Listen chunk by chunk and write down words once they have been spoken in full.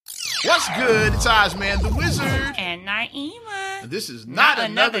What's good? It's Ozman the Wizard. And Naima. And this is Not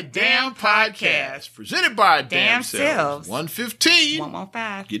Another Damn Podcast. Presented by Damn Selves. 115.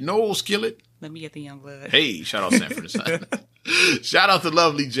 115. Getting old, Skillet. Let me get the young blood. Hey, shout out Sanford and Son. Shout out to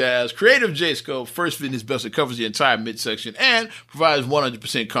Lovely Jazz. Creative J-Scope. First fitness belt that covers the entire midsection and provides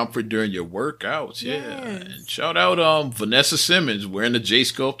 100% comfort during your workouts. Yeah. Yes. And shout out Vanessa Simmons wearing the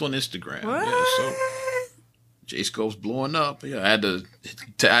J-Scope on Instagram. What? Yeah, so J-Scope's blowing up. Yeah, I had to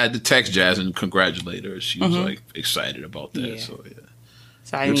text Jazz and congratulate her. She was like excited about that. Yeah. So yeah.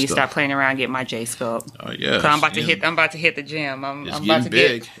 So I need to start playing around and get my J-Scope. Oh yeah. I'm about to hit the gym. It's getting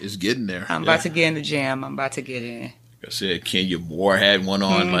big. It's getting there. I'm about to get in the gym. I'm about to get in. Like I said, Kenya Moore had one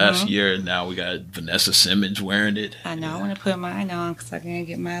on last year, and now we got Vanessa Simmons wearing it. I know. I want to put mine on because I can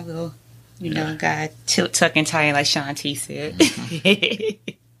get my little, guy tuck and tie like Sean T said.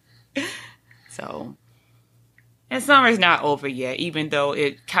 So, and summer's not over yet, even though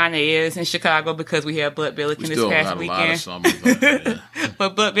it kind of is in Chicago because we have Bud Billiken this past weekend. Summer, but,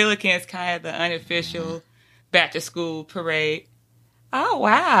 but Bud Billiken is kind of the unofficial back to school parade. Oh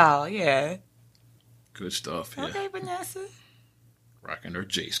wow, yeah. Good stuff. Yeah. Okay, Vanessa. Rocking her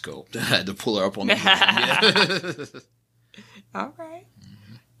J-Scope. I had to pull her up on the All right.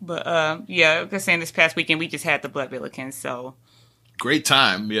 But like I was saying, this past weekend we just had the Bud Billikens, so great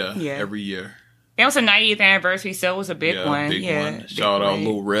time. Yeah. Every year. It was a 90th anniversary, so it was a big one. Big yeah, one. Shout out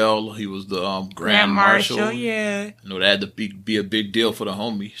Lil Rel. He was the Grand Marshal. I Yeah. know that had to be a big deal for the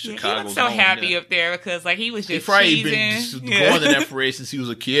homie. Chicago. He was so happy up there because he was just probably been going to that parade since he was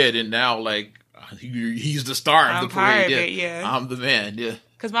a kid, and now he's the star of the parade. I'm the man. Yeah.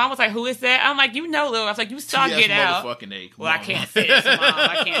 Because Mom was like, "Who is that?" I'm like, Lil. I was like, "You saw Get Out." Well, I can't say that to Mom.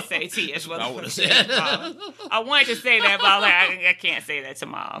 I can't say T.S. I wanted to say that, but I was like, I can't say that to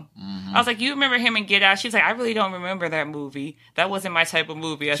Mom. I was like, "You remember him in Get Out?" She's like, "I really don't remember that movie. That wasn't my type of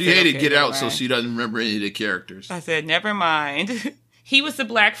movie." She hated Get Out, so she doesn't remember any of the characters. I said, "Never mind." He was the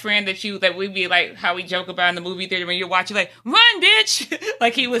black friend that we'd be like how we joke about in the movie theater when you're watching, like, "Run, bitch!"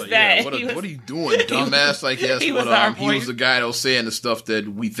 Like he was that. What are you doing, dumbass? Like yes, he was the guy that was saying the stuff that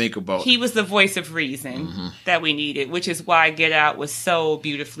we think about. He was the voice of reason that we needed, which is why Get Out was so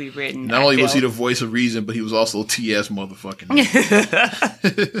beautifully written. Not only was he the voice of reason, but he was also T.S. motherfucking.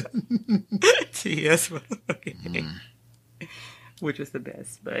 T.S. motherfucking. Which was the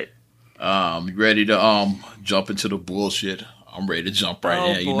best, but. You ready to jump into the bullshit? I'm ready to jump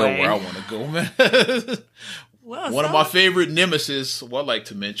right in. You know where I want to go, man. One of my favorite nemesis, I'd like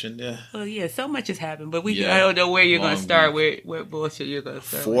to mention. Yeah. Well, yeah, so much has happened, but I don't know where you're going to start, what bullshit you're going to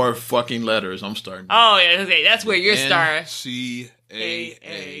start 4 fucking letters I'm starting. Oh, yeah, okay, that's where you're starting.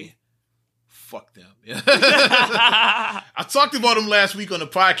 NCAA. Fuck them. Yeah. I talked about them last week on the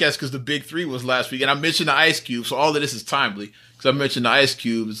podcast because the Big 3 was last week, and I mentioned the Ice Cube, so all of this is timely. Because I mentioned the Ice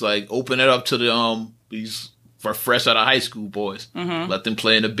Cube, it's like, open it up to the these for fresh out of high school boys. Let them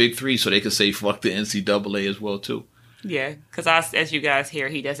play in the Big 3 so they can say fuck the NCAA as well too. Yeah, because as you guys hear,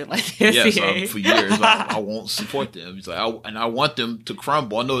 he doesn't like the NCAA. Yes, for years I won't support them. He's like, I want them to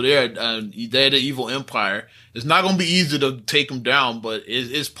crumble. I know they're the evil empire. It's not going to be easy to take them down, but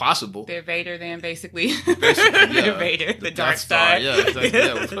it's possible. They're Vader, then basically. They're Vader, the dark side. Yeah,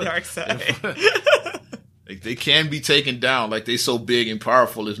 exactly. The dark side. Like they can be taken down. Like they so big and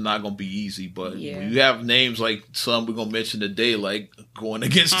powerful, it's not going to be easy. But when you have names like some we're going to mention today, like going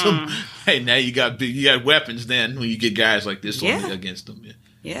against them, hey, now you got weapons. Then when you get guys like this against them,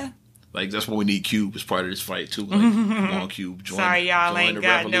 yeah. Like that's what we need. Cube as part of this fight too. Like, come on, Cube. Sorry, y'all ain't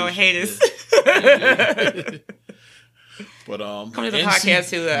got no haters. But come to the podcast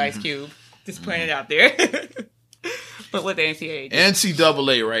too, Ice Cube. Just putting it out there. But with the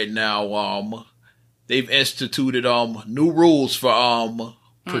NCAA right now, they've instituted new rules for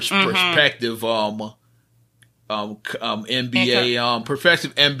prospective NBA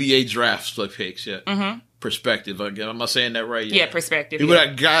prospective NBA draft picks. Yeah, perspective. Again, am I saying that right? Yeah, perspective. People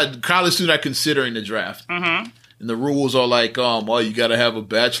that college students are considering the draft. And the rules are like, you got to have a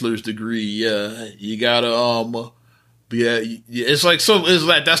bachelor's degree. Yeah, you got to it's like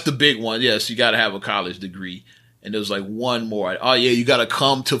that's the big one. Yes, you got to have a college degree. And there's like one more. Oh yeah, you got to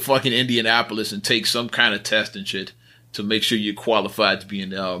come to fucking Indianapolis and take some kind of test and shit to make sure you're qualified to be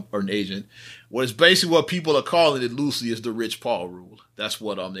an agent. What is basically what people are calling it loosely is the Rich Paul rule. That's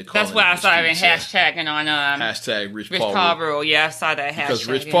what they call it. That's why I saw even hashtagging on hashtag Rich Paul rule. Yeah, I saw that hashtag. Because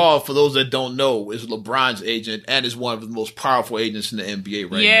Rich Paul, for those that don't know, is LeBron's agent and is one of the most powerful agents in the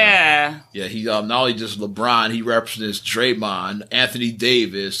NBA right now. Yeah, he not only just LeBron, he represents Draymond, Anthony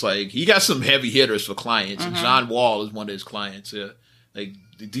Davis. Like he got some heavy hitters for clients. And John Wall is one of his clients. Yeah, like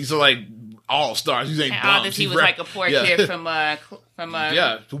these are like all stars. These ain't bums. He was like a poor kid from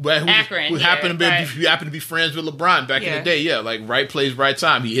from Akron, who happened to be friends with LeBron back in the day. Yeah, like right place, right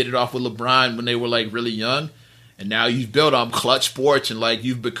time. He hit it off with LeBron when they were like really young, and now you've built Clutch Sports, and like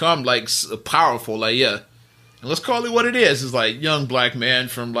you've become like powerful. Like and let's call it what it is. It's like young black man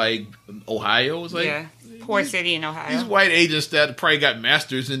from like Ohio. It's like poor city in Ohio. These white agents that probably got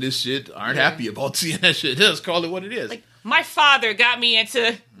masters in this shit aren't happy about seeing that shit. Let's call it what it is. Like, my father got me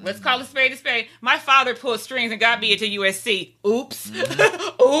into, let's call a spade a spade. My father pulled strings and got me into USC. Oops.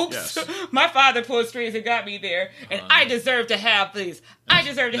 Oops. Yes. My father pulled strings and got me there. And I deserve to have these. I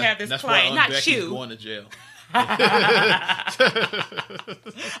deserve to have this client, not Becky's you. Going to jail.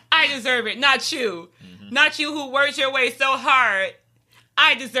 I deserve it, not you. Mm-hmm. Not you who worked your way so hard.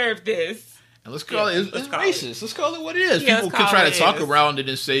 I deserve this. And let's call it racist. Let's call it what it is. People can try to talk around it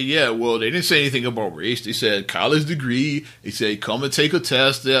and say, well, they didn't say anything about race. They said college degree. They said come and take a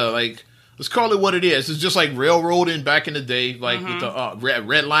test. Yeah, like let's call it what it is. It's just like railroading back in the day, like with the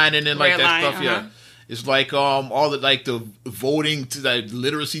redlining and like that stuff. Yeah, it's like all the like the voting to that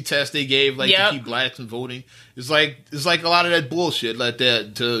literacy test they gave to keep blacks from voting. It's like a lot of that bullshit like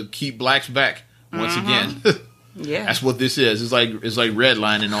that to keep blacks back once again. Yeah, that's what this is. It's like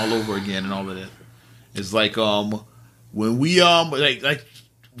redlining all over again and all of that. It's like when we when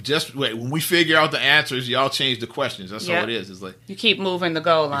we figure out the answers, y'all change the questions. That's all it is. It's like you keep moving the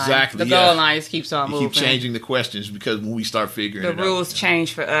goal line. Exactly. The goal line just keeps on moving. Keep changing the questions because when we start figuring the rules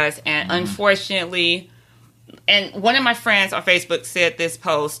change for us, and unfortunately, and one of my friends on Facebook said this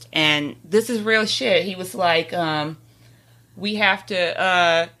post, and this is real shit. He was like, "We have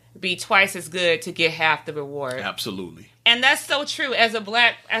to." Be twice as good to get half the reward. Absolutely. And that's so true. As a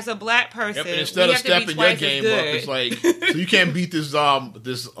black person, and instead of stepping your game up, it's like so you can't beat this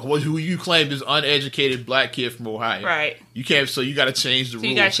who you claim this uneducated black kid from Ohio. Right. You can't. So you got to change the rules.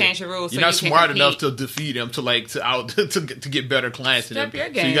 You got to change the rules. You're not smart enough to defeat him to get better clients. Step your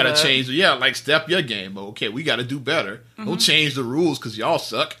game. So you got to change. Yeah, like step your game. Okay, we got to do better. Mm-hmm. Don't change the rules because y'all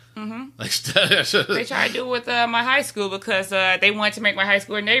suck. Mm-hmm. They tried to do it with my high school because they wanted to make my high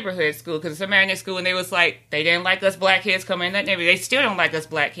school a neighborhood school because it's a magnet school, and they was like they didn't like us black kids coming in that neighborhood. They still don't like us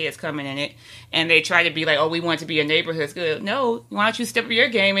black kids coming in it, and they tried to be like, oh, we want to be a neighborhood school. No, why don't you step up your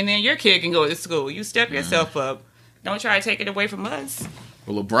game and then your kid can go to school? You step yourself up. Don't try to take it away from us.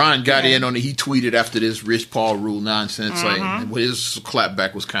 Well, LeBron got in on it. He tweeted after this Rich Paul rule nonsense. Like, his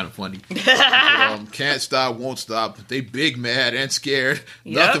clapback was kind of funny. Can't stop, won't stop. They big, mad, and scared.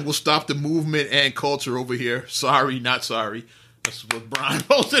 Nothing will stop the movement and culture over here. Sorry, not sorry. That's what LeBron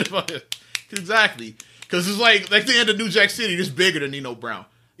posted about it. Exactly. Because it's like the end of New Jack City. This is bigger than Nino Brown.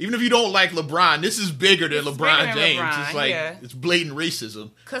 Even if you don't like LeBron, this is bigger than LeBron James. It's like it's blatant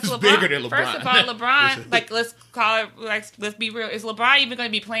racism. It's bigger than LeBron. First of all, LeBron, let's call it, let's be real. Is LeBron even going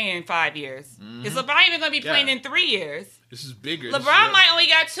to be playing in 5 years? Mm-hmm. Is LeBron even going to be playing in 3 years? This is bigger. LeBron might only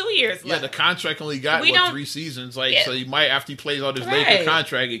got 2 years left. Yeah, the contract only got 3 seasons. So he might, after he plays all this Laker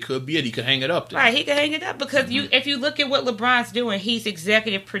contract, it could be it. He could hang it up then. Right, he could hang it up because if you look at what LeBron's doing, he's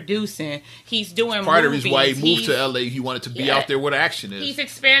executive producing. He's doing part of reason why he moved to LA. He wanted to be out there where the action is. He's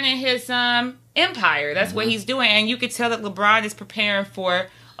expanding his empire. That's what he's doing, and you could tell that LeBron is preparing for.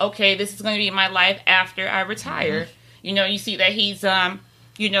 Okay, this is going to be my life after I retire. You see that he's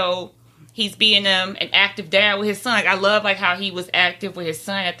he's being an active dad with his son. Like, I love how he was active with his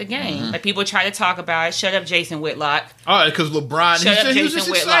son at the game. Like, people try to talk about it. Shut up, Jason Whitlock. Oh, because LeBron, he was just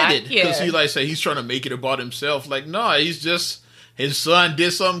excited because he's trying to make it about himself. Like, no, he's just his son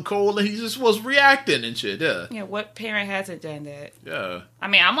did something cool and he just was reacting and shit. Yeah. What parent hasn't done that? Yeah. I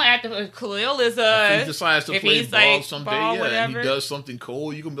mean, I'm gonna have to. Khalil is if he decides to play ball someday, and he does something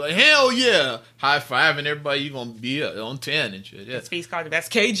cool, you can be like, hell yeah, high five, and everybody, you gonna be on 10 and shit. Yeah. That's feast called. That's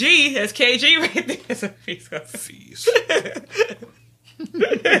KG. That's KG right there. That's a feast called. Feast.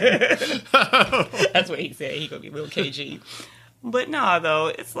 That's what he said. He gonna be real KG. But no, though,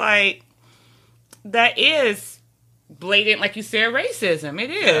 it's like that is blatant, like you said, racism. It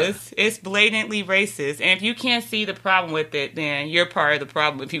is. Yeah. It's blatantly racist. And if you can't see the problem with it, then you're part of the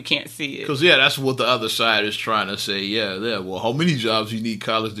problem if you can't see it. Because, that's what the other side is trying to say. Yeah, well, how many jobs you need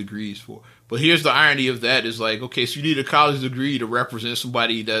college degrees for? But here's the irony of that is like, okay, so you need a college degree to represent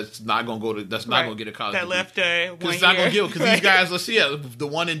somebody that's not going to get a college degree. That left 1 year. Because these guys, let's see, the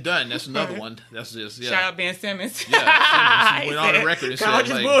one and done. That's another one. That's just, Shout out Ben Simmons. Yeah, Simmons. He went on the record and college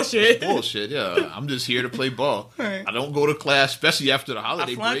said, is bullshit. It's bullshit, yeah. I'm just here to play ball. Right. I don't go to class, especially after the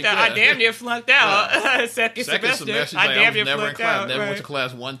holiday break. I damn near flunked out. Second semester. I damn near flunked out. Never went to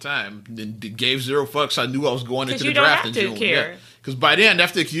class one time. Then gave 0 fucks. I knew I was going into the draft in June. Because by then,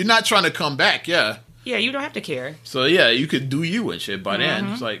 you're not trying to come back, Yeah, you don't have to care. So, you could do you and shit. By then,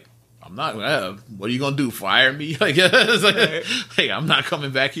 it's like, I'm not. What are you gonna do? Fire me? Like, it's like, right. Hey, I'm not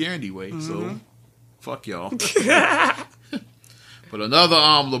coming back here anyway. So, fuck y'all. But another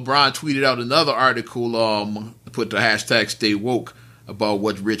LeBron tweeted out another article. Put the hashtag Stay Woke about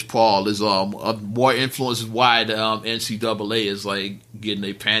what Rich Paul is. More influence is why the NCAA is like getting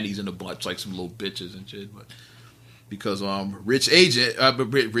their panties in a bunch, like some little bitches and shit. But because Rich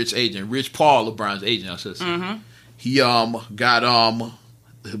Paul, LeBron's agent, I should say, he got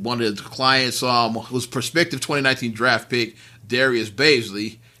one of the clients was prospective 2019 draft pick Darius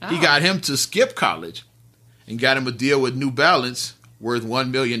Bazley. He got him to skip college and got him a deal with New Balance worth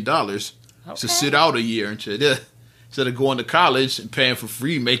 $1 million to sit out a year and shit. Instead of going to college and paying for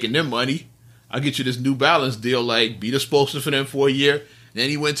free, making them money, I'll get you this New Balance deal, like be the spokesman for them for a year. Then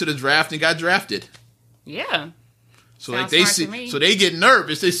he went to the draft and got drafted. Yeah. So like they see, so they get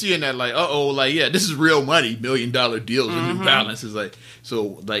nervous. They seeing that like, this is real money, $1 million deals with New Balance. Is like,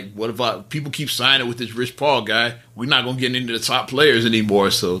 so like, what about people keep signing with this Rich Paul guy? We're not gonna get into the top players anymore,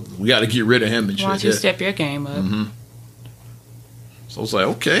 so we got to get rid of him and shit. Why don't you step your game up? So it's like,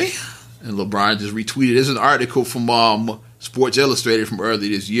 okay. And LeBron just retweeted. There's an article from Sports Illustrated from earlier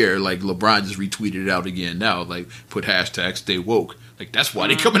this year. Like LeBron just retweeted it out again now. Like put hashtag Stay Woke. Like that's why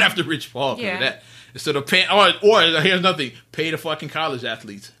they coming after Rich Paul for that. Instead of paying, or here's nothing. Pay the fucking college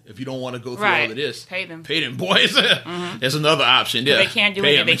athletes if you don't want to go through all of this. Pay them, boys. There's another option. Yeah, they can't do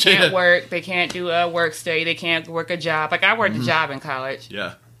it. They can't work. They can't do a work study. They can't work a job. Like I worked a job in college.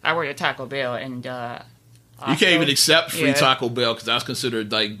 Yeah, I worked at Taco Bell, and you can't even accept free Taco Bell because that's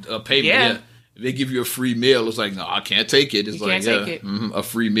considered like a payment. Yeah. If they give you a free meal, it's like, no, I can't take it. It's you like, can't take it. A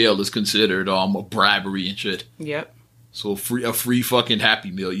free meal is considered a bribery and shit. Yep. So a free fucking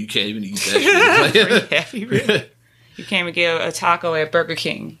Happy Meal, you can't even eat that shit. Free Happy Meal. You can't even get a taco at Burger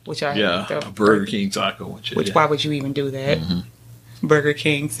King, which I a Burger King taco and shit. Which why would you even do that? Burger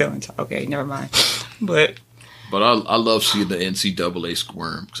King selling taco. Okay, never mind. But I love seeing the NCAA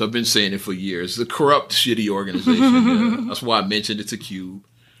squirm because I've been saying it for years. It's a corrupt, shitty organization. That's why I mentioned it's a cube.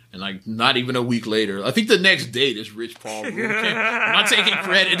 And like not even a week later, I think the next day this Rich Paul rule came. I'm not taking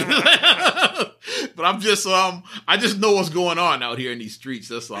credit, but I'm just I just know what's going on out here in these streets.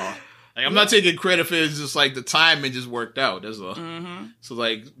 That's all. Like I'm not taking credit for it. It's just like the timing just worked out. That's all. So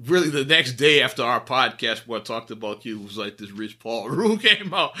like really the next day after our podcast where I talked about Cube was like this Rich Paul rule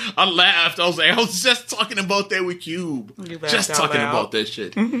came out. I laughed. I was like, I was just talking about that with Cube. Just talking about that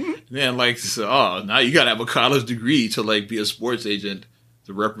shit. And then like, now you gotta have a college degree to like be a sports agent.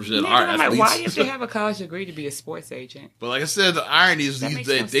 To represent our athletes. Why do you have to have a college degree to be a sports agent? But like I said, the irony is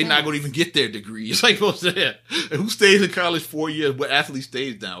that they're not going to even get their degree. It's like, who stays in college 4 years? What athlete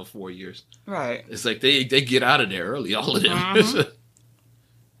stays down 4 years? Right. It's like they get out of there early, all of them.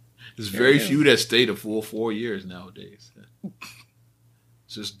 There's very few that stay the full 4 years nowadays.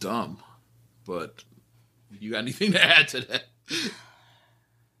 It's just dumb. But you got anything to add to that?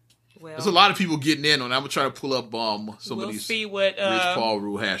 Well, there's a lot of people getting in on it. I'm going to try to pull up some of these Rich Paul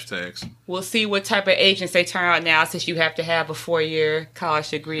rule hashtags. We'll see what type of agents they turn out now since you have to have a 4-year college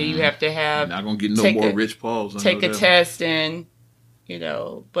degree. You have to have... Not going to get no more Rich Pauls. Take a test and,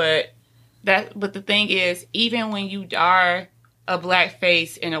 but the thing is, even when you are a black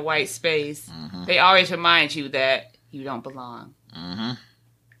face in a white space, they always remind you that you don't belong.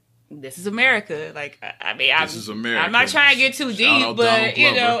 This is America. Like, this is America. I'm not trying to get too deep, but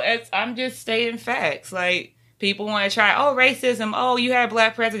I'm just stating facts. Like, people want to try, racism. Oh, you had a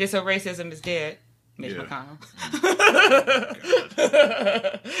black president, so racism is dead. Mitch McConnell.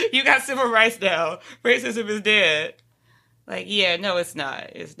 You got civil rights now. Racism is dead. Like, no, it's not.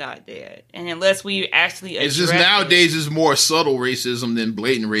 It's not dead. And unless we actually it's just nowadays it's more subtle racism than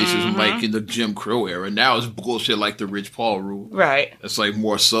blatant racism, like in the Jim Crow era. Now it's bullshit like the Rich Paul rule. Right. It's like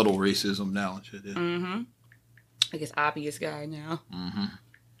more subtle racism now and shit. Like it's obvious guy now.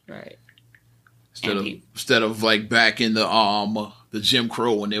 Right. Instead of like back in the Jim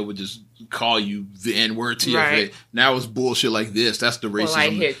Crow when they would just call you the N-word to your face. Now it's bullshit like this. That's the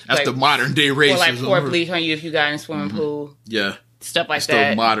racism. That's the modern day racism. Or like pour bleach on you if you got in a swimming pool. Yeah. Stuff like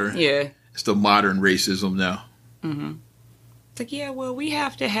that. It's the modern racism now. It's like, we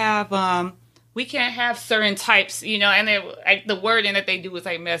have to have we can't have certain types, and the wording that they do is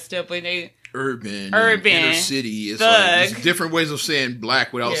like messed up when they urban inner city is like it's different ways of saying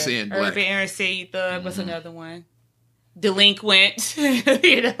black without saying black. Urban inner city thug. What's another one? Delinquent.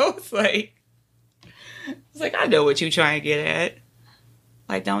 It's like I know what you're trying to get at.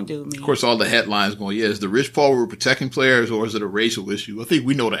 Like, don't do me. Of course, all the headlines going, is the Rich Paul rule protecting players or is it a racial issue? I think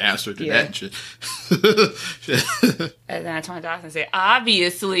we know the answer to that shit. And then Tony Dawson said,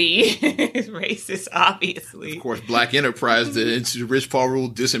 obviously. It's racist, obviously. Of course, Black Enterprise, the Rich Paul rule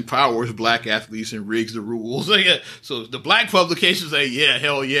disempowers black athletes and rigs the rules. So the black publications say,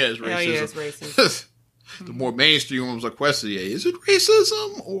 hell yeah, it's racism. Hell yeah, it's racist. The more mainstream ones are questioning, is it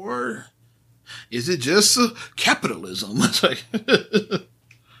racism or is it just capitalism? It's like...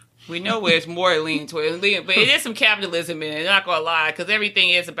 We know where it's more leaning towards, but it is some capitalism in it, not gonna lie, because everything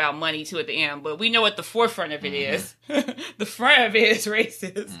is about money too at the end. But we know what the forefront of it is. The front of it is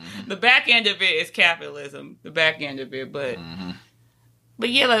racist. The back end of it is capitalism. The back end of it, but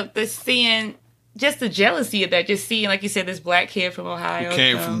yeah, like seeing just the jealousy of that, just seeing, like you said, this black kid from Ohio who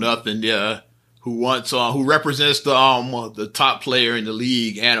came from nothing, who represents the top player in the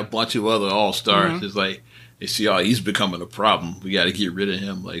league and a bunch of other all-stars. It's like, they see, he's becoming a problem. We got to get rid of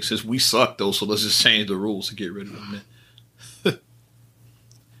him. Like, since we suck, though, so let's just change the rules to get rid of him.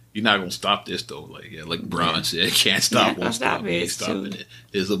 You're not going to stop this, though. Like Bron said, can't stop, won't stop. Ain't stopping it.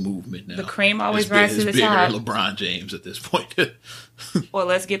 It's a movement now. The cream always rises to the top. It's bigger than LeBron James at this point. Well,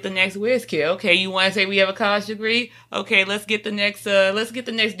 let's get the next whiz kid. Okay, you want to say we have a college degree? Okay, let's get the next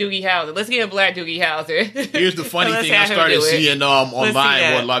Doogie Howser. Let's get a black Doogie Howser. Here's the funny thing I started seeing online.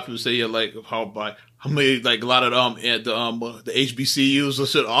 What a lot of people say, how many, like, a lot of at the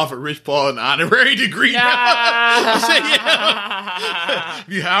HBCUs should offer Rich Paul an honorary degree. I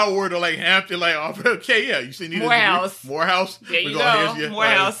say, Howard or like Hampton, like, offer, you see, need Morehouse. Morehouse. There you go.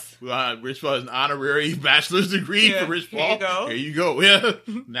 Morehouse. Rich Paul has an honorary bachelor's degree for Rich Paul. There you go. Yeah.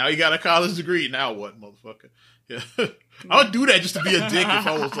 Now you got a college degree. Now what, motherfucker? Yeah. I would do that just to be a dick if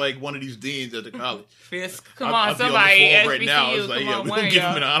I was like one of these deans at the college. Come on, somebody. On right now. It's like, we're going to give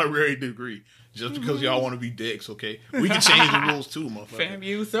him an honorary degree. Just because y'all want to be dicks, okay? We can change the rules too, motherfucker.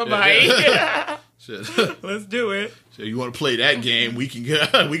 FAMU, somebody. Let's do it. So you want to play that game? We can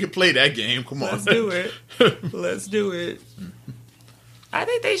play that game. Come on. Let's do it. Let's do it. I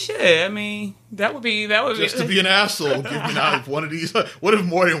think they should. I mean, that would be just to be an asshole. Give me now one of these. What if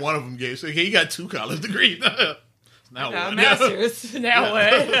more than one of them gave? So hey, you got 2 college degrees. Now what? Masters. Now what?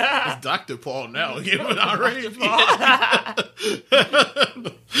 It's Dr. Paul now. Give him an honorary.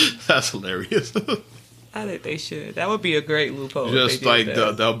 That's hilarious. I think they should. That would be a great loophole. Just like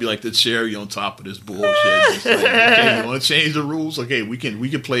that would be like the cherry on top of this bullshit. Just like, okay, you want to change the rules? Okay, we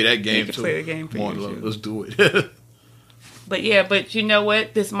can play that game too. Play the game for you. Let's do it. But you know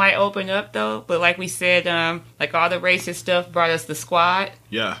what? This might open up though. But like we said, like all the racist stuff brought us the squad.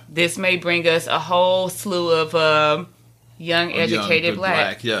 Yeah. This may bring us a whole slew of young, educated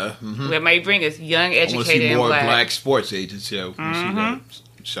black. Yeah. Mm-hmm. It may bring us young, educated, I want to see more black. Black sports agents. Yeah. See that.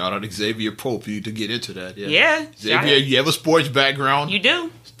 Shout out to Xavier Pope for you to get into that. Yeah. Xavier, you have a sports background. You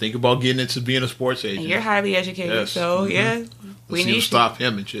do. Think about getting into being a sports agent. And you're highly educated, so yeah. Let's see him stop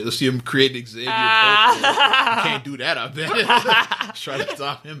him and shit. Let's see him create an Xavier Pope. You can't do that, I bet. Try to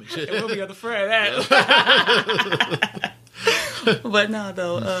stop him and shit. We'll be on the front of that. But no,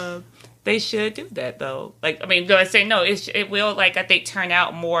 though, they should do that though. Like, I mean, do I say no? It will, like, I think, turn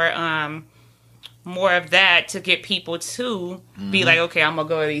out more of that to get people to be like, okay, I'm gonna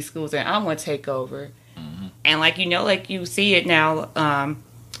go to these schools and I'm gonna take over. And like you see it now.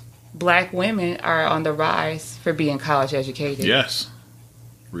 Black women are on the rise for being college educated. Yes.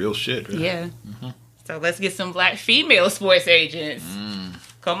 Real shit. Right? Yeah. So let's get some black female sports agents.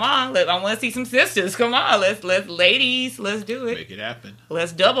 Come on, I want to see some sisters. Come on, let's ladies, let's do it. Make it happen.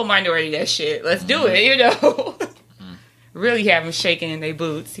 Let's double minority that shit. Let's do it, Really have them shaking in their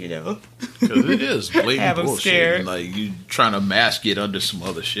boots, Because it is blatant have them bullshit. Scared. Like, you trying to mask it under some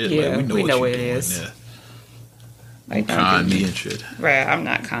other shit. Yeah, like, we know what it is. Yeah. Like, con me and shit. Right, I'm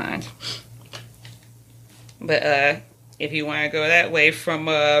not kind. But if you want to go that way from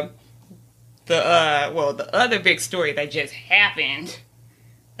the other big story that just happened,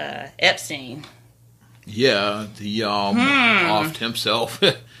 Epstein. Yeah, he offed himself.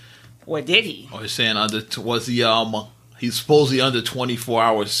 Or did he? I was saying he's supposedly under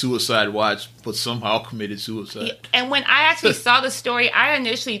 24-hour suicide watch, but somehow committed suicide. Yeah, and when I actually saw the story, I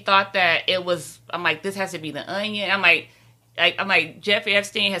initially thought that it was. I'm like, this has to be The Onion. I'm like, Jeffrey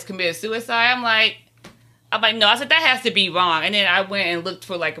Epstein has committed suicide. I'm like, no. I said that has to be wrong. And then I went and looked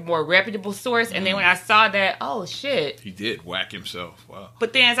for like a more reputable source. And then when I saw that, oh shit, he did whack himself. Wow.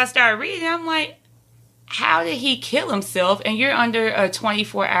 But then as I started reading, I'm like, how did he kill himself? And you're under a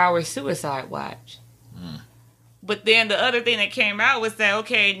 24-hour suicide watch. But then the other thing that came out was that,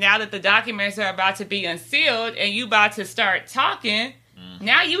 okay, now that the documents are about to be unsealed and you about to start talking,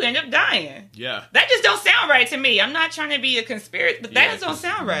 Now you end up dying. Yeah. That just don't sound right to me. I'm not trying to be a conspiracy, but that just don't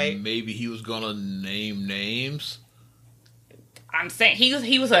sound right. Maybe he was gonna name names. I'm saying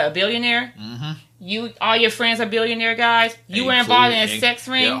he was a billionaire. Mm-hmm. All your friends are billionaire guys. You were involved in a sex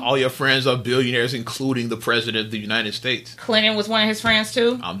ring. Yeah, all your friends are billionaires, including the president of the United States. Clinton was one of his friends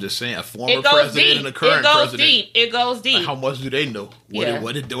too. I'm just saying, a former president and a current president. It goes deep. Like, how much do they know?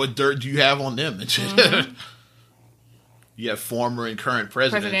 What dirt do you have on them? And shit. Mm-hmm. You have former and current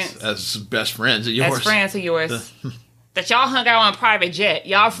presidents as best friends of yours. As friends of yours. That y'all hung out on a private jet.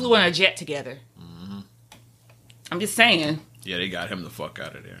 Y'all flew on a jet together. Mm-hmm. I'm just saying. Yeah, they got him the fuck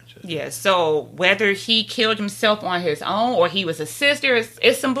out of there. Yeah, so whether he killed himself on his own or he was a sister,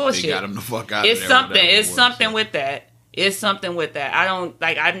 it's some bullshit. They got him the fuck out of there. It's something with that. It's something with that.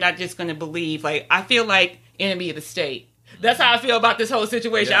 I'm not just going to believe, I feel like enemy of the state. That's how I feel about this whole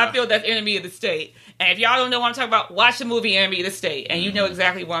situation. Yeah. I feel that's enemy of the state. And if y'all don't know what I'm talking about, watch the movie Enemy of the State. And you know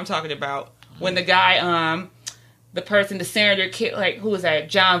exactly what I'm talking about. When the guy, the senator killed, who was that?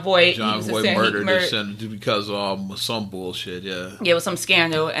 John Voight. John Voight murdered the senator because of some bullshit, yeah. Yeah, it was some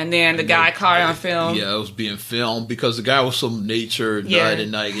scandal. And then the guy caught it on film. Yeah, it was being filmed because the guy was some nature nut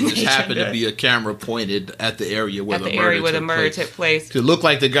and it just happened to be a camera pointed at the area where the murder took place. It looked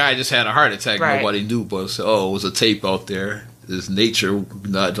like the guy just had a heart attack. Right. Nobody knew, but it was a tape out there. This nature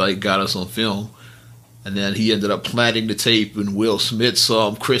nut got us on film. And then he ended up planting the tape in Will Smith's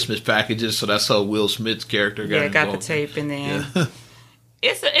Christmas packages, so that's how Will Smith's character got involved. Got the tape in there. Yeah.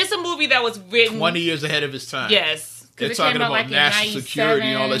 It's a movie that was written 20 years ahead of its time. Yes. They're talking about national security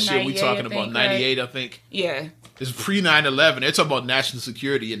and all that shit. We're talking about 98, I think. Yeah. It's pre 9/11. They're talking about national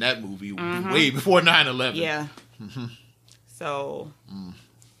security in that movie way before 9/11. Yeah. Mm-hmm.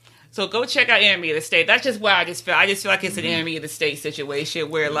 So go check out Enemy of the State. That's just what I just feel. I just feel like it's an Enemy of the State situation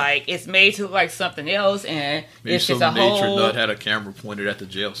where it's made to look like something else, and maybe it's just a whole nature nut had a camera pointed at the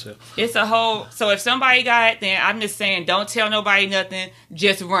jail cell. It's a whole. So if somebody got it, then I'm just saying, don't tell nobody nothing.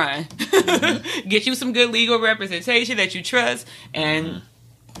 Just run. Get you some good legal representation that you trust, and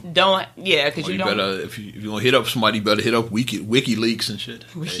don't. Yeah, because you don't. Better, if you're gonna hit up somebody, you better hit up WikiLeaks and shit.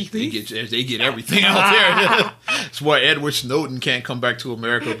 WikiLeaks? They get everything out there. That's why Edward Snowden can't come back to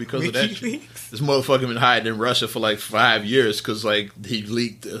America because of that shit. This motherfucker been hiding in Russia for 5 years because he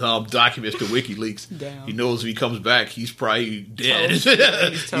leaked documents to WikiLeaks. Damn. He knows if he comes back, he's probably dead. He's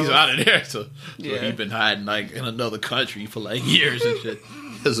out of there. So he's been hiding in another country for years and shit.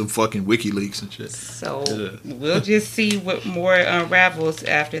 There's some fucking WikiLeaks and shit. So we'll just see what more unravels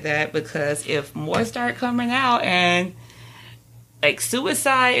after that, because if more start coming out, and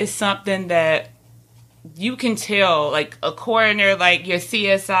suicide is something that you can tell, a coroner, your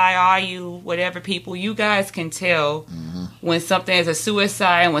CSI, RU, whatever people, you guys can tell when something is a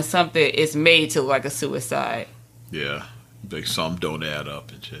suicide and when something is made to look like a suicide. Yeah. Some don't add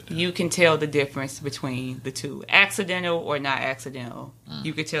up and shit. You can tell the difference between the two. Accidental or not accidental.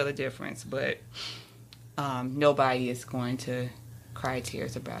 You can tell the difference, but nobody is going to cry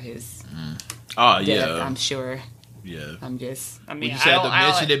tears about his death, yeah. I'm sure. Yeah. We just had to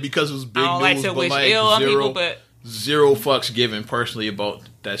mention it because it was big news, like to wish ill on people, but zero fucks given personally about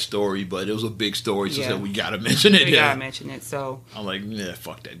that story, but it was a big story, so we gotta mention it. We gotta mention it, so I'm like,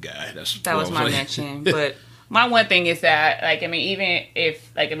 fuck that guy. That was my mention, but my one thing is that, even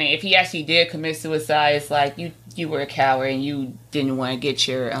if he actually did commit suicide, it's you were a coward and you didn't want to get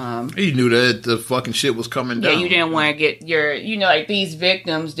your He knew that the fucking shit was coming down. Yeah, you didn't want to get your, these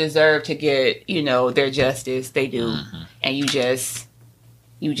victims deserve to get, their justice. They do, and you just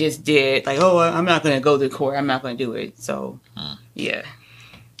did I'm not going to go to court. I'm not going to do it. So, yeah.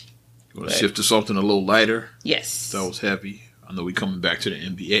 You want to shift to something a little lighter? Yes. That was happy. I know we're coming back to the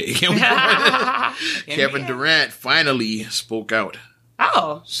NBA. Kevin Durant finally spoke out.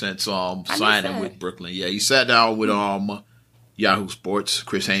 Oh. Since signing with Brooklyn. Yeah, he sat down with Yahoo Sports,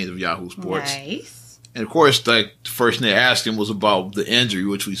 Chris Haynes of Yahoo Sports. Nice. And of course, the first thing they asked him was about the injury,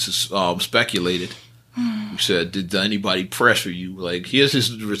 which we speculated. We said, "Did anybody pressure you?" Here's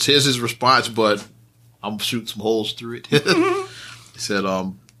his response, but I'm shooting some holes through it. He said,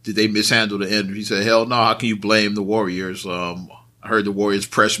 "Did they mishandle the injury?" He said, "Hell no. How can you blame the Warriors? I heard the Warriors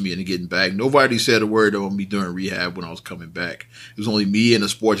pressure me into getting back. Nobody said a word on me during rehab when I was coming back. It was only me and a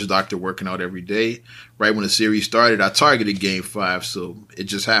sports doctor working out every day. Right when the series started, I targeted Game 5, so it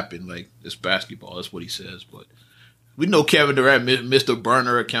just happened. It's basketball." That's what he says. But we know Kevin Durant, Mr.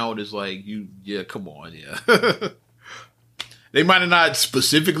 Burner account is come on, yeah. They might have not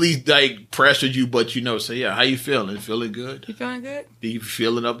specifically pressured you, but say, how you feeling? Feeling good? You feeling good? You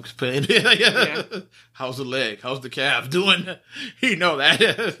feeling up pain? Yeah. How's the leg? How's the calf doing? You know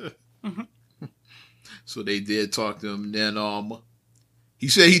that. So they did talk to him. And then He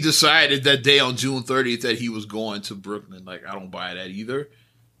said he decided that day on June 30th that he was going to Brooklyn. Like, I don't buy that either.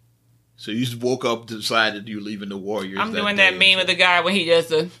 So you just woke up, decided you're leaving the Warriors. I'm doing that meme with the guy when he does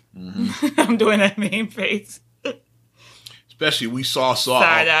the. I'm doing that meme face. Especially we all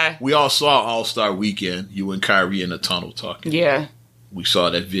saw All-Star Weekend. You and Kyrie in the tunnel talking. Yeah, we saw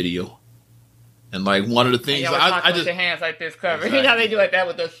that video, and like one of the things I just your hands like this covered. Exactly. You know how they do like that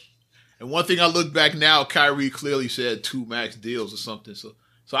with us. And one thing I look back now, Kyrie clearly said 2 max deals or something. So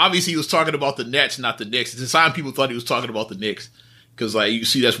obviously he was talking about the Nets, not the Knicks. At the time, people thought he was talking about the Knicks. Because, like, you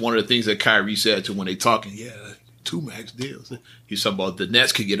see that's one of the things that Kyrie said to when they talking. Yeah, 2 max deals. He's talking about the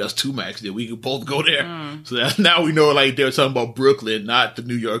Nets could get us 2 max deals. We could both go there. So now we know, like, they're talking about Brooklyn, not the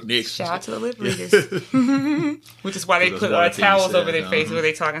New York Knicks. Shout out to the Liberators. Which is why they put towels over their face where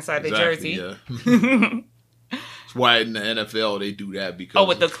they talk inside their jersey. Yeah. That's why in the NFL they do that because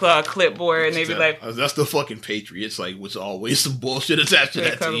with the clipboard and they be like, that's the fucking Patriots. Like, was always some bullshit attached to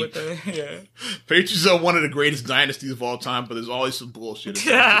that team. Patriots are one of the greatest dynasties of all time, but there's always some bullshit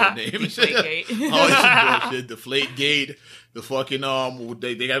attached to their name. Deflategate. Always some bullshit. Deflategate. The fucking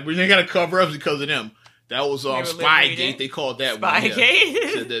they got to cover up because of them. That was Spygate. They called that Spygate.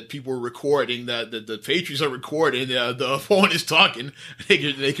 One. Said that people were recording that the Patriots are recording. The phone is talking.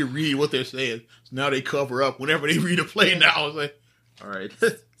 They can read what they're saying. So now they cover up whenever they read a play. Now it's like, all right,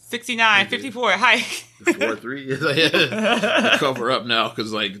 69, 54, hi. 4-3. Cover up now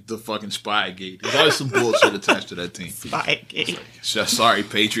because like the fucking Spygate. There's always some bullshit attached to that team. Spygate. Like, sorry,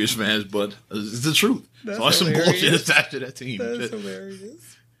 Patriots fans, but it's the truth. There's always some bullshit attached to that team. That's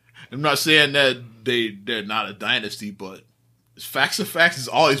hilarious. I'm not saying that they're not a dynasty, but facts are facts. There's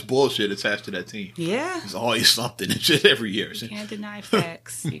always bullshit attached to that team. Yeah. There's always something and shit every year. You can't deny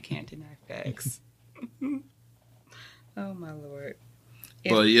facts. You can't deny facts. Oh, my Lord.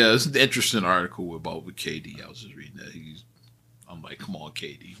 But yeah, it's an interesting article with KD. I was just reading that. I'm like, come on,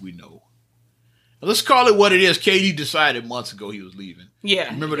 KD. We know. Let's call it what it is. KD decided months ago he was leaving.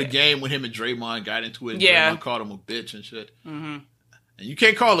 Yeah. Remember the game when him and Draymond got into it? Yeah. Draymond called him a bitch and shit. Mm-hmm. And you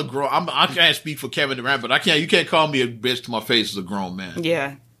can't call a grown. I can't speak for Kevin Durant, but you can't call me a bitch to my face as a grown man.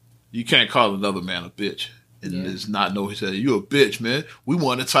 Yeah. You can't call another man a bitch. And it's not he said, you a bitch, man. We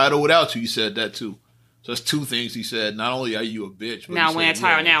won a title without you. He said that too. So that's 2 things he said. Not only are you a bitch, but now win a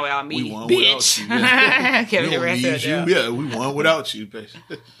title now without me. We won bitch. Without you. Yeah. Kevin Durant said that. Yeah, we won without you,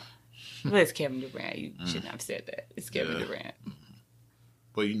 basically. Well, it's Kevin Durant. You shouldn't have said that. It's Kevin Durant.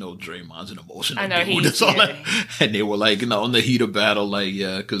 But Draymond's an emotional dude. And they were like, in the heat of battle, like,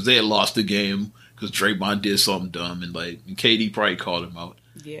 because they had lost the game because Draymond did something dumb, and KD probably called him out.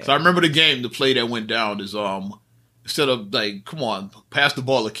 Yeah. So I remember the game. The play that went down is instead of like, come on, pass the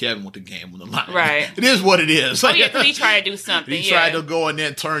ball to Kevin with the game on the line. Right. It is what it is. Like, because he tried to do something. He tried to go and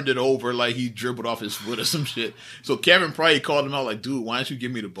then turned it over like he dribbled off his foot or some shit. So Kevin probably called him out like, dude, why don't you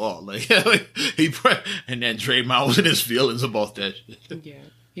give me the ball? Like, and then Draymond was in his feelings about that shit. Yeah.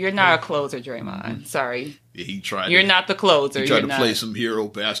 You're not a closer, Draymond. Sorry. Yeah, he tried. You're not the closer. He tried to play some hero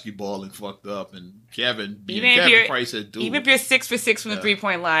basketball and fucked up. And Kevin probably said, dude. Even if you're 6 for 6 from the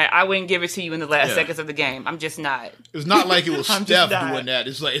 3-point line, I wouldn't give it to you in the last seconds of the game. I'm just not. It's not like it was Steph doing that.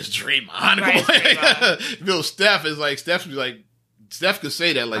 It's like, it's Draymond. Right, it's Draymond. If it was Steph, it's like, Steph would be like, Steph could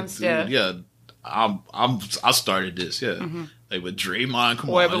say that, like, dude, I started this, Mm-hmm. Like with Draymond,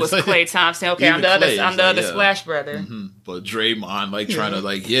 come on. Or if it was Klay Thompson, okay, I'm the other Splash brother. Mm-hmm. But Draymond, trying to,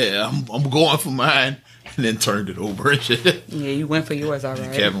 I'm going for mine, and then turned it over and shit. Yeah, you went for yours, all right.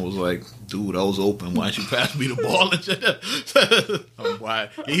 And Kevin was like, dude, I was open. Why don't you pass me the ball and shit? I'm wide.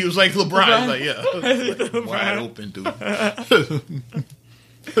 And he was like LeBron. He's like, wide open, dude.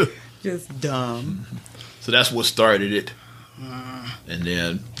 Just dumb. So that's what started it. And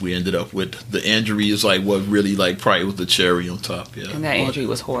then we ended up with the injury is like what really probably was the cherry on top. Yeah. And that injury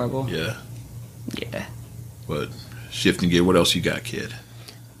was horrible. Yeah. Yeah. But shifting gear, what else you got, kid?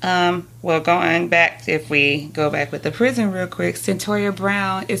 Well, going back, if we go back with the prison real quick, Centoria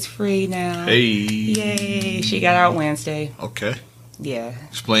Brown is free now. Hey. Yay. She got out Wednesday. Okay. Yeah.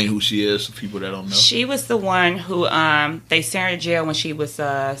 Explain who she is for people that don't know. She was the one who, they sent her to jail when she was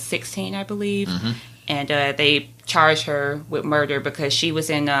 16, I believe. Mm-hmm. And they charged her with murder because she was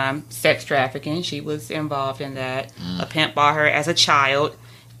in sex trafficking. She was involved in that. A pimp bought her as a child,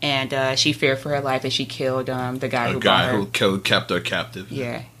 and she feared for her life, and she killed the guy who bought her. Who kept her captive.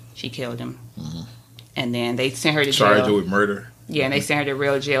 Yeah, she killed him. Mm-hmm. And then they sent her to jail. Charged her with murder. Yeah, and they sent her to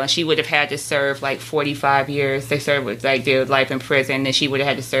real jail, and she would have had to serve 45 years. They served with their life in prison, and then she would have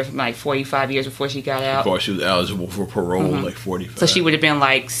had to serve 45 years before she got out. Before she was eligible for parole, 45. So she would have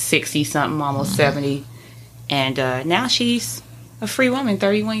been 60 something, almost 70, and now she's a free woman,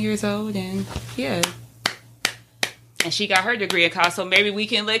 31 years old, and yeah, and And she got her degree in college, so maybe we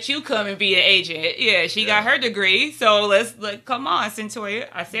can let you come and be an agent. Yeah, she got her degree, so come on, Centoya.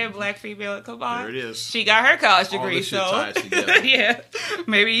 I said black female, come on. There it is. She got her college degree, all so together. yeah,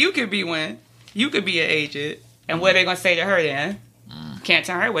 maybe you could be one. You could be an agent. And what are they gonna say to her then? Can't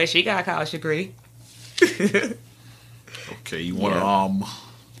turn her away. She got a college degree. Okay, you want to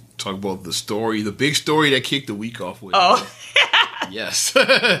talk about the big story that kicked the week off with? Oh. Yes.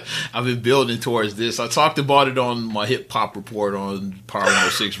 I've been building towards this. I talked about it on my hip hop report on Power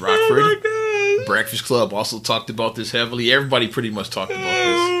 106 Rockford. Oh my God. Breakfast Club also talked about this heavily. Everybody pretty much talked about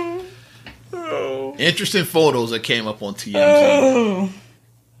this. Oh. Interesting photos that came up on TMZ.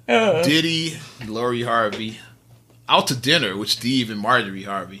 Diddy, Lori Harvey, out to dinner with Steve and Marjorie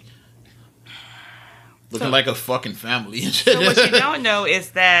Harvey. Looking like a fucking family. So what you don't know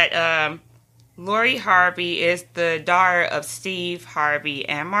is that Lori Harvey is the daughter of Steve Harvey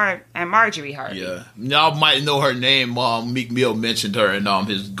and Marjorie Harvey. Yeah. Y'all might know her name. Meek Mill mentioned her in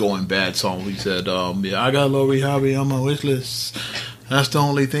his Going Bad song. He said, I got Lori Harvey on my wish list. That's the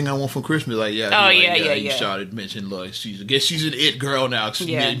only thing I want for Christmas. Like, he shouted, mentioned, like, I guess she's an it girl now.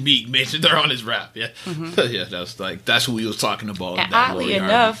 Yeah. Meek mentioned her on his rap. Yeah. Mm-hmm. Yeah, that's who he was talking about. And oddly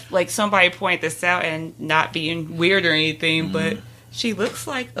enough, like, somebody pointed this out and not being weird or anything, but she looks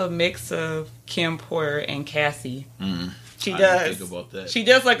like a mix of Kim Porter and Cassie. She does. I didn't think about that. She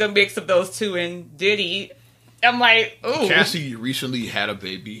does like a mix of those two. And Diddy, I'm like, ooh. Cassie recently had a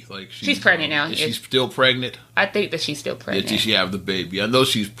baby. Like she's pregnant now. Is she still pregnant? I think that she's still pregnant. Did she have the baby? I know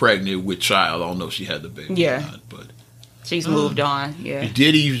she's pregnant with child. I don't know if she had the baby. Yeah. Or not, but she's moved on. Yeah.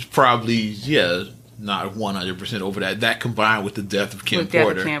 Diddy's probably not 100% over that. That combined with the death of Kim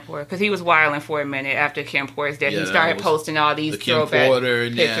Porter. Because he was wilding for a minute after Kim Porter's death. He started posting all these throwback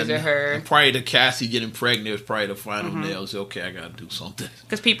pictures of her. And prior to Cassie getting pregnant, was probably the final nail. So, okay, I got to do something.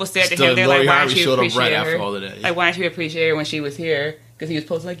 Because people said to him, they're like, why don't you appreciate her? All of that, Like, why don't you appreciate her when she was here? Because he was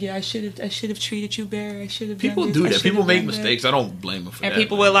posting like, I should have treated you better. I should have. People do that. People make mistakes. I don't blame them for that. And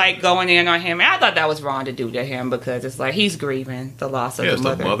people were like going in on him. And I thought that was wrong to do to him because it's like he's grieving the loss of the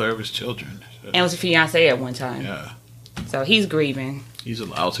mother. the mother of his children. And it was a fiance at one time. Yeah. So he's grieving. He's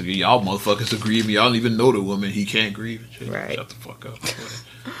allowed to. Y'all motherfuckers are grieving. Y'all don't even know the woman. He can't grieve. Right. Shut the fuck up.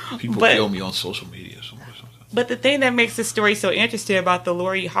 People kill me on social media. But the thing that makes the story so interesting about the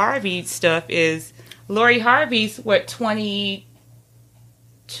Lori Harvey stuff is Lori Harvey's,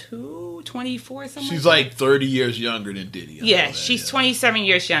 22, 24, something She's like 30 years younger than Diddy. Yeah, she's 27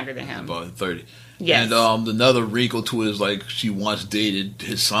 years younger than him. About 30. Yes. And another wrinkle to it is like she once dated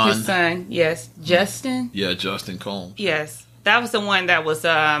his son. His son, yes. Justin? Yeah, Justin Combs. Yes. That was the one that was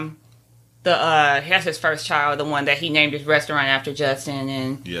that's his first child, the one that he named his restaurant after Justin,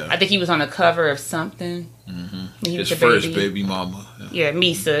 and I think he was on the cover of something. His first baby mama. Yeah,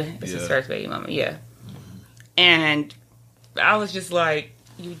 Misa is his first baby mama, yeah. And I was just like,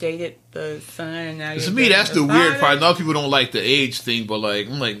 you dated the son and now you're to me, that's the weird part. A lot of people don't like the age thing, but like,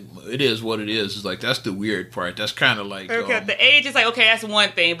 I'm like, it is what it is. It's like, that's the weird part. That's kind of like... Okay, the age is like, okay, that's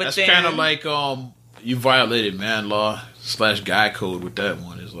one thing, but that's kind of like, you violated man law / guy code with that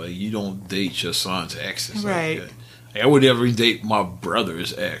one. It's like, you don't date your son's exes. Right. Like, I would never date my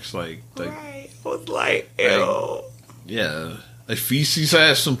brother's ex. Like right. I was like, ew. Yeah. Like, Feces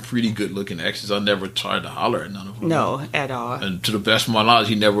has some pretty good looking exes. I never tried to holler at none of them. No, at all. And to the best of my knowledge,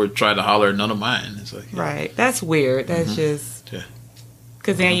 he never tried to holler at none of mine. It's like, right. That's weird. That's just... Yeah.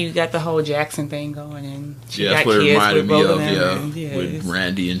 Because then you got the whole Jackson thing going, and she got that's what it kids reminded with me both of, them, with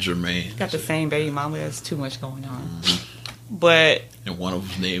Randy and Jermaine. Got the same baby mama. There's too much going on. But... And one of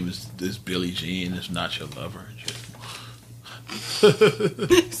his names is Billie Jean. It's not your lover.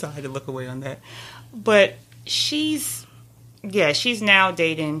 So I had to look away on that. But she's now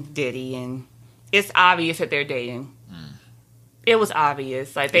dating Diddy, and it's obvious that they're dating. It was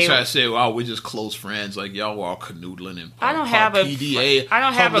obvious. Like they try to say, "Wow, we're just close friends." Like y'all were all canoodling and I don't have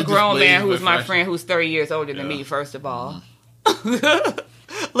a grown man who's my friend who's 30 years older than me. First of all,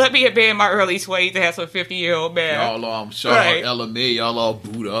 let me have been in my early 20s to have some 50-year-old man. Y'all shout out LMA. Y'all all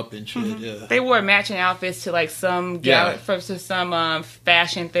booed up and shit. Yeah. They wore matching outfits to like some some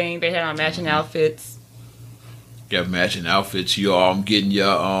fashion thing. They had on matching outfits. Got matching outfits. I'm getting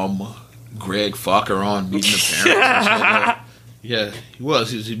your Greg Fokker on meeting the parents. Yeah, he was.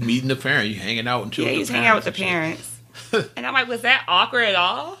 He was meeting the parents. You hanging out and chilling. Yeah, he was hanging out with the parents. And I'm like, was that awkward at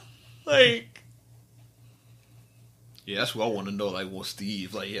all? Like, yeah, that's what I want to know. Like, well,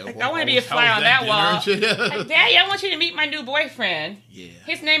 Steve, like, yeah, I want to be a fly on that wall. Like, Daddy, I want you to meet my new boyfriend. Yeah,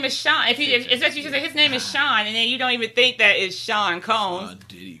 his name is Sean. Especially you say his name is Sean, and then you don't even think that it's Sean Combs.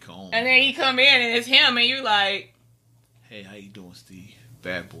 Diddy Combs. And then he come in and it's him, and you're like, hey, how you doing, Steve?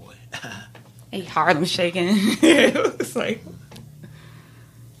 Bad boy. Hey, Harlem shaking. It was like,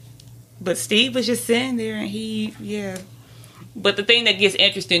 but Steve was just sitting there, and yeah. But the thing that gets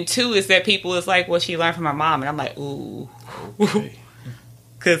interesting too is that people is like, well, she learned from her mom, and I'm like, ooh, okay.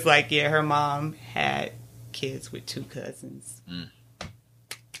 Because like, yeah, her mom had kids with 2 cousins.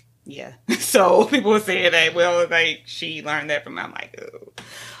 Yeah, so people were saying that, well, like she learned that from. I'm like, oh,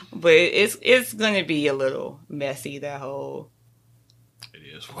 but it's gonna be a little messy, that whole. It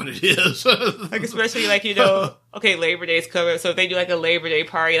is what it is. Like, especially like, you know, okay, Labor Day's covered, so if they do like a Labor Day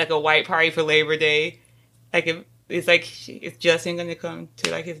party, like a white party for Labor Day, like if it's like, is Justin gonna come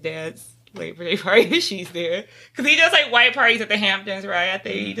to like his dad's Labor Day party if she's there? Because he does like white parties at the Hamptons, right? I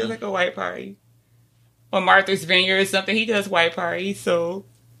think he does like a white party, or Martha's Vineyard or something. He does white parties, so.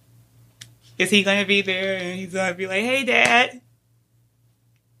 Is he going to be there and he's going to be like, hey, Dad.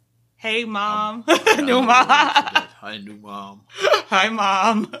 Hey, Mom. New Mom. Hi, new Mom. Hi,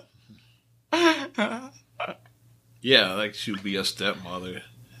 Mom. Yeah, like she would be a stepmother.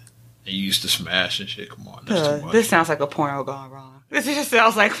 And you used to smash and shit. Come on, that's too much. This sounds like a porno gone wrong. This just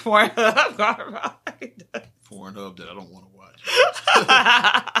sounds like Pornhub gone wrong. Pornhub that I don't want to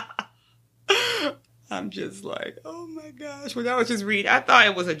watch. I'm just like, oh my gosh. When I was just reading, I thought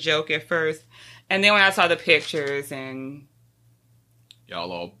it was a joke at first. And then when I saw the pictures and...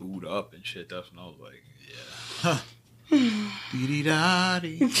 Y'all all booed up and shit. That's when I was like, yeah.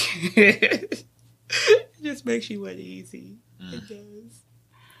 Dee-dee-da-dee. It just makes you wet easy. It does.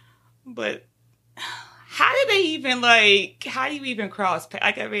 But how do they even, like, how do you even cross?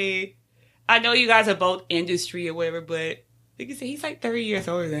 Like, I mean, I know you guys are both industry or whatever, but... Like you said, he's like 30 years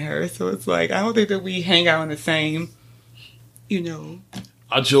older than her, so it's like, I don't think that we hang out in the same, you know.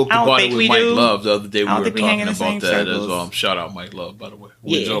 I joked about it with Mike Love the other day. We were talking about that as shout out Mike Love, by the way.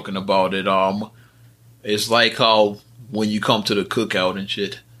 We're joking about it. It's like how when you come to the cookout and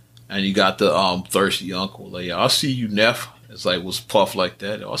shit, and you got the thirsty uncle, like, I'll see you, Neff. It's like, was Puff like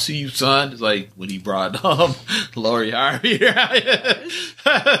that? I'll see you, son. It's like when he brought Lori Harvey,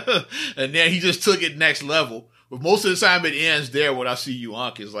 and then he just took it next level. But most of the time it ends there when I see you,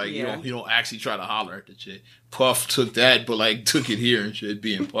 Unc. It's like, you don't actually try to holler at the chick. Puff took that, but like took it here and shit,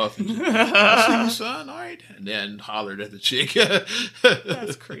 being Puff. And shit. I see you, son. All right. And then hollered at the chick.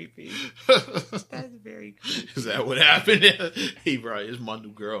 That's creepy. That's very creepy. Is that what happened? He brought his my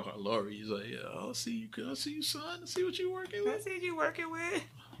new girl, Lori. He's like, yeah, I'll see you, son. I'll see what you're working with. I see what you're working with.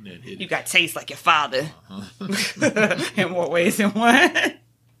 And then you got taste like your father. In more ways than one.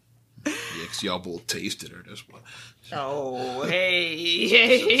 Yeah, because y'all both tasted her. That's why. Oh,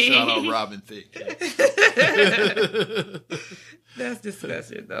 hey. Shout out Robin Thicke. That's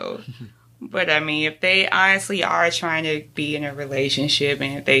disgusting, though. But, I mean, if they honestly are trying to be in a relationship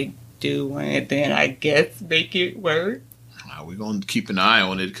and if they do want it, then I guess make it work. We're going to keep an eye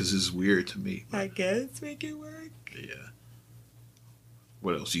on it because it's weird to me. I guess make it work. Yeah.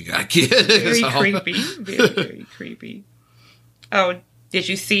 What else you got, kid? Very creepy. Very, very creepy. Oh, did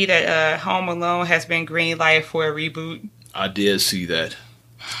you see that Home Alone has been greenlighted for a reboot? I did see that.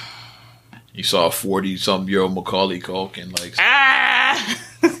 You saw a 40-something-year-old Macaulay Culkin, like...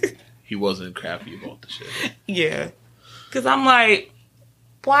 He wasn't happy about the shit. Yeah. Because I'm like,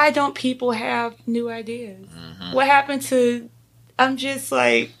 why don't people have new ideas? Mm-hmm. What happened to... I'm just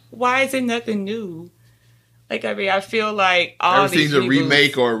like, why is it nothing new? Like, I mean, I feel like all everything's a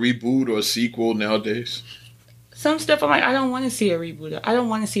remake or a reboot or a sequel nowadays. Some stuff I'm like, I don't want to see a reboot. I don't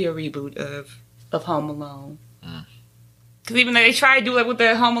want to see a reboot of Home Alone. Because even though they tried to do it with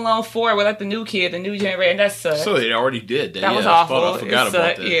the Home Alone 4, with like the new kid, the new generation, that sucked. So they already did that. That was awful. I forgot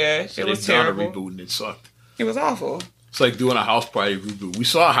about that. Yeah, so it was terrible. Done a reboot and it sucked. It was awful. It's like doing a House Party reboot. We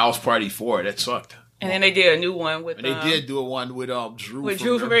saw a House Party 4 that sucked. And then they did a new one with. And they did do a one with Drew. With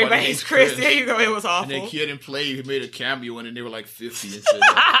Drew from Everybody Hates Chris. There you go. It was awful. And then Kid and Play, he made a cameo in, and they were like 50 and shit.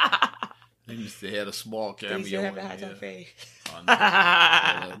 They had a small cameo. They still have the high top fade.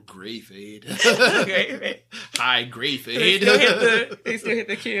 Gray fade. Gray fade. High gray fade. They still hit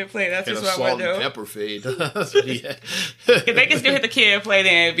the Kid and Play. That's just what I want to know. Pepper fade. If they can still hit the Kid and Play,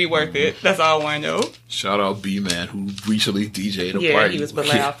 then it'd be worth it. That's all I want to know. Shout out B-Man, who recently DJ'd a party. Yeah, he was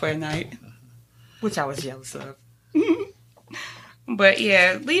loud for a night. Which I was jealous of. But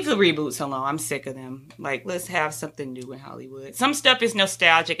yeah, leave the reboots alone. I'm sick of them. Like, let's have something new in Hollywood. Some stuff is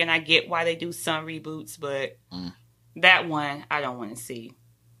nostalgic, and I get why they do some reboots, but that one, I don't want to see.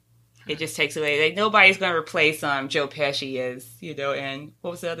 It just takes away. Like, nobody's going to replace Joe Pesci as, and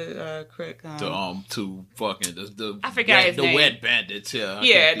what was the other crick? I forgot his name. The Wet Bandits, yeah.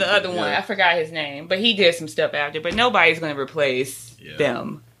 Yeah, the other one. I forgot his name. But he did some stuff after. But nobody's going to replace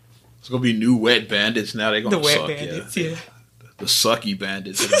them. It's going to be new Wet Bandits now. They're going to suck. The Wet Bandits, yeah. The sucky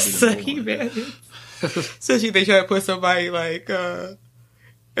bandits. Sucky bandits. Especially if they try to put somebody like, and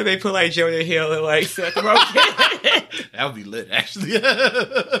they put like Jonah Hill and like Seth Rogen. That would be lit, actually.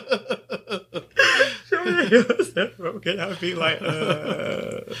 Jonah Hill and Seth Rogen. That would be like,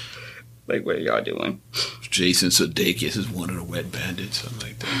 what are y'all doing? Jason Sudeikis is one of the wet bandits, something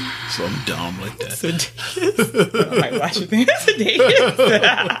like that. Something dumb like that. Sudeikis. I might watch it then.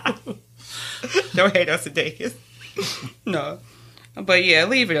 Sudeikis. Don't hate on Sudeikis. No. But yeah,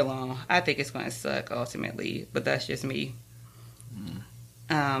 leave it alone. I think it's going to suck ultimately, but that's just me.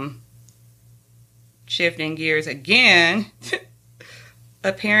 Shifting gears again.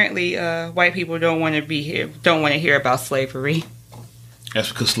 Apparently, white people don't want to hear about slavery. That's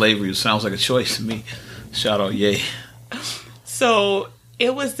because slavery sounds like a choice to me. Shout out, yay. So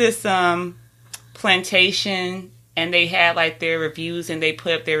it was this plantation, and they had like their reviews, and they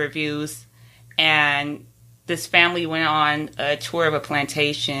put up their reviews, and this family went on a tour of a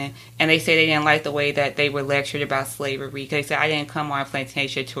plantation, and they say they didn't like the way that they were lectured about slavery. They said, I didn't come on a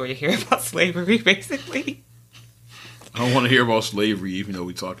plantation tour to hear about slavery, basically. I don't want to hear about slavery, even though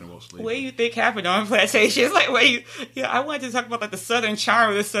we're talking about slavery. What do you think happened on plantations? Like, I wanted to talk about like the southern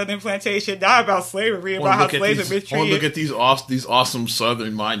charm of the southern plantation, not about slavery, about how slaves have been treated. I want to look at these awesome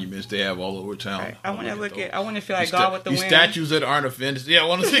southern monuments they have all over town. Right. I want to feel like Gone with the Wind. These statues that aren't offended. Yeah, I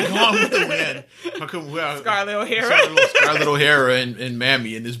want to see Gone with the Wind. Scarlett O'Hara. Scarlett O'Hara and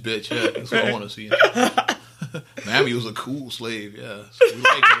Mammy in this bitch. Yeah, that's what I want to see. Mammy was a cool slave. Yeah,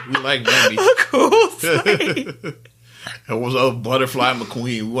 we like Mammy. A cool slave. There was a Butterfly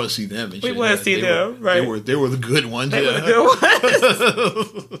McQueen. We want to see them. And we want to see them, right? They were the good ones. They were the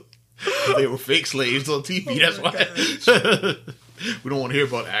good ones. They were fake slaves on TV. That's why. We don't want to hear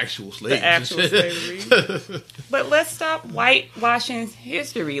about actual slaves. The actual slavery. But let's stop whitewashing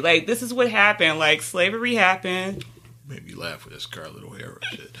history. Like, this is what happened. Like, slavery happened. Made me laugh with that Scarlett O'Hara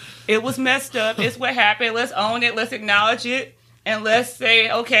shit. It was messed up. It's what happened. Let's own it. Let's acknowledge it. And let's say,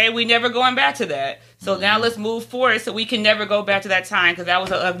 okay, we never going back to that. So now let's move forward so we can never go back to that time, because that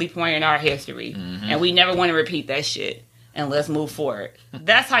was an ugly point in our history. Mm-hmm. And we never want to repeat that shit. And let's move forward.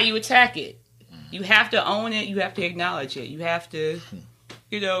 That's how you attack it. You have to own it. You have to acknowledge it. You have to,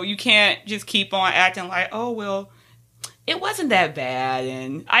 you can't just keep on acting like, oh, well, it wasn't that bad.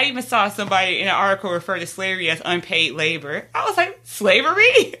 And I even saw somebody in an article refer to slavery as unpaid labor. I was like,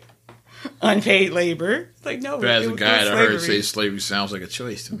 slavery? Unpaid labor? It's like, no. But as a guy that I heard say slavery sounds like a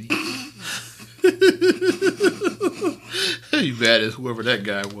choice to me. You bad as whoever that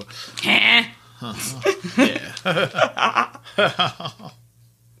guy was. Yeah.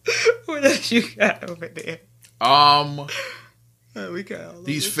 What else you got over there? We got all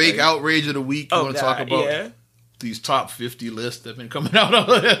these fake outrage of the week. You want to talk about these top 50 lists that have been coming out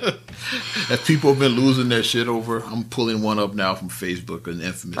that people have been losing their shit over. I'm pulling one up now from Facebook, an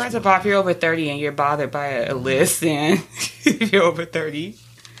infamous. First of all, if you're over 30 and you're bothered by a list, then if you're over 30,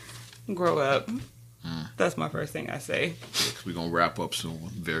 grow up. That's my first thing I say. Yeah, 'cause we're gonna wrap up soon,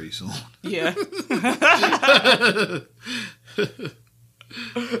 very soon. Yeah.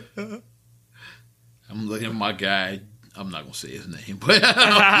 I'm looking at my guy. I'm not gonna say his name, but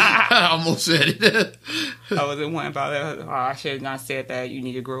I almost said it. I wasn't one about it. Oh, I should have not said that. You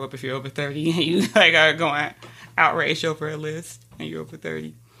need to grow up if you're over 30, and you are going outraged over a list, and you're over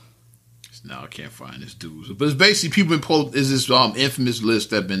 30. Now I can't find this dude, but it's basically people been pulled. Is this infamous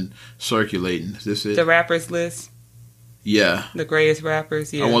list that been circulating? Is this it? The rappers list. Yeah, the greatest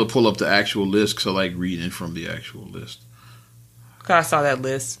rappers. Yeah, I want to pull up the actual list because I like reading from the actual list. Cause I saw that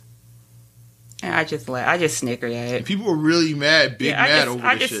list, and I just snickered at it. And people were really mad, mad over this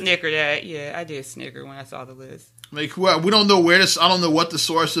shit. I just snickered at it. Yeah, I did snicker when I saw the list. Like, well, we don't know where this. I don't know what the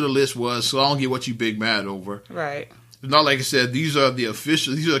source of the list was, so I don't get what you big mad over. Right. It's not like I said, these are the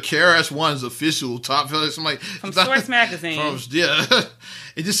official, these are KRS-One's official top, something like from Source Magazine. Yeah.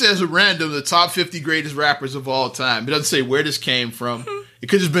 It just says at random, the top 50 greatest rappers of all time. It doesn't say where this came from. It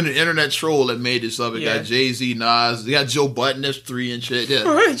could have just been an internet troll that made this up. It got Jay-Z, Nas, they got Joe Budden at 3 and shit.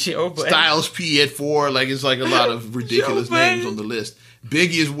 Yeah. Joe Budden. Styles P at 4. Like, it's like a lot of ridiculous names on the list.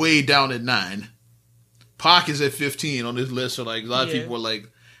 Biggie is way down at 9. Pac is at 15 on this list. So, like, a lot of people are like,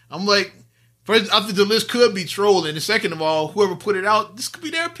 I'm like, first, I think the list could be trolling. And second of all, whoever put it out, this could be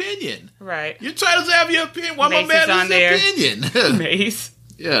their opinion. Right. You're entitled to have your opinion. Why am I mad at his opinion? Mace.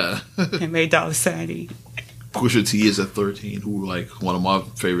 Yeah. And made $1.70. Pusha T is at 13, who were like one of my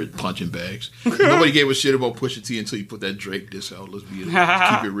favorite punching bags. Nobody gave a shit about Pusha T until you put that Drake diss out. Let's keep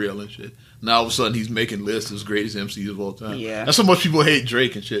it real and shit. Now all of a sudden he's making lists as greatest MCs of all time. Yeah. That's how much people hate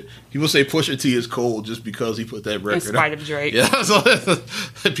Drake and shit. People say Pusha T is cold just because he put that record out. In spite of Drake. Yeah, so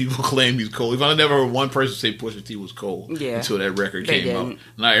people claim he's cold. I've never heard one person say Pusha T was cold until that record came out.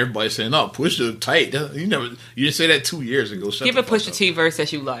 Now everybody's saying, "No, Pusha tight." You didn't say that 2 years ago. Give a Pusha T verse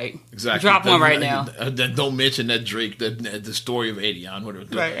that you like. Exactly. Drop one right now. Don't mention that Drake, the story of Adion. Whatever.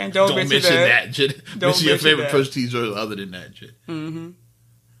 Right, and don't mention that shit. Mention your favorite Pusha T's other than that shit. Mm-hmm.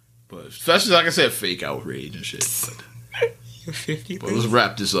 But especially, like I said, fake outrage and shit. But let's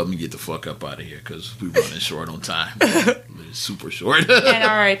wrap this up and get the fuck up out of here because we're running short on time. Super short. And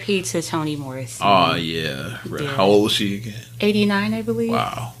R.I.P. to Toni Morrison. Oh, yeah. How old was she again? 89, I believe.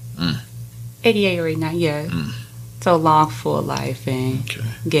 Wow. 88 or 89, yeah. So long, full life, and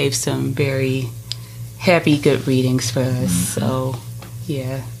gave some very heavy, good readings for us. So,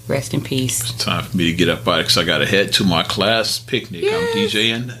 yeah, rest in peace. It's time for me to get up out because I got to head to my class picnic. Yes. I'm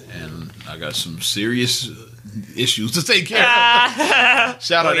DJing, and I got some serious issues to take care of.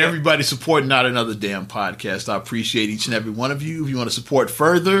 Shout out to everybody supporting Not Another Damn Podcast. I appreciate each and every one of you. If you want to support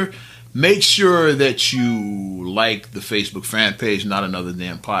further, make sure that you like the Facebook fan page, Not Another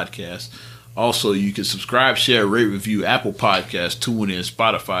Damn Podcast. Also, you can subscribe, share, rate, review Apple Podcasts, TuneIn,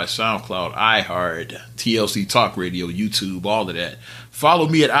 Spotify, SoundCloud, iHeart, TLC Talk Radio, YouTube, all of that. Follow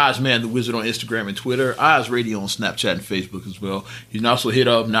me at Ozman the Wizard on Instagram and Twitter, Oz Radio on Snapchat and Facebook as well. You can also hit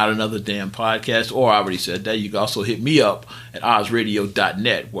up Not Another Damn Podcast, or I already said that. You can also hit me up at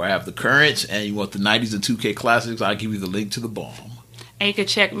OzRadio.net, where I have the currents, and you want the 90s and 2K classics, I'll give you the link to the bomb. And you can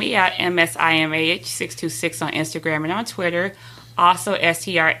check me out, MSIMAH626 on Instagram and on Twitter. Also,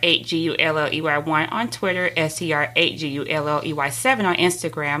 STR8GULLEY1 on Twitter, STR8GULLEY7 on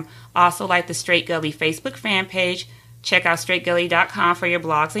Instagram. Also, like the Straight Gully Facebook fan page. Check out straightgully.com for your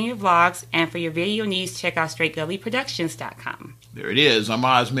blogs and your vlogs. And for your video needs, check out straightgullyproductions.com. There it is. I'm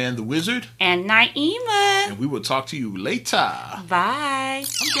Ozman the Wizard. And Naima. And we will talk to you later. Bye.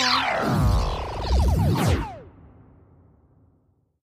 I'm done.